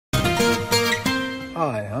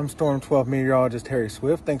Hi, I'm Storm 12 meteorologist Harry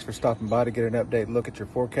Swift. Thanks for stopping by to get an update look at your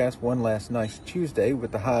forecast. One last nice Tuesday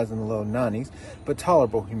with the highs in the low 90s, but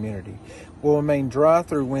tolerable humidity. Will remain dry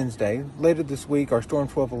through Wednesday. Later this week, our Storm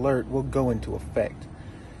 12 alert will go into effect.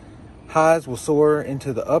 Highs will soar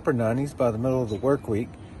into the upper 90s by the middle of the work week.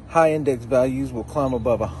 High index values will climb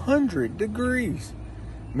above 100 degrees.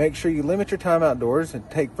 Make sure you limit your time outdoors and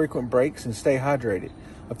take frequent breaks and stay hydrated.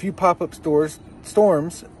 A few pop-up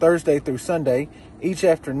storms Thursday through Sunday each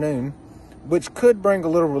afternoon, which could bring a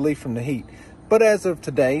little relief from the heat. But as of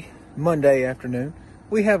today, Monday afternoon,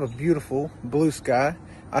 we have a beautiful blue sky.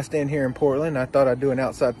 I stand here in Portland. I thought I'd do an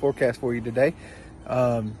outside forecast for you today.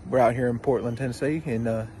 We're out here in Portland, Tennessee, and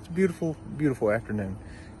it's a beautiful, beautiful afternoon.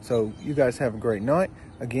 So you guys have a great night.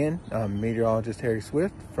 Again, I'm meteorologist Harry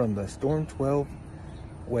Swift from the Storm 12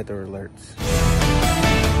 weather alerts.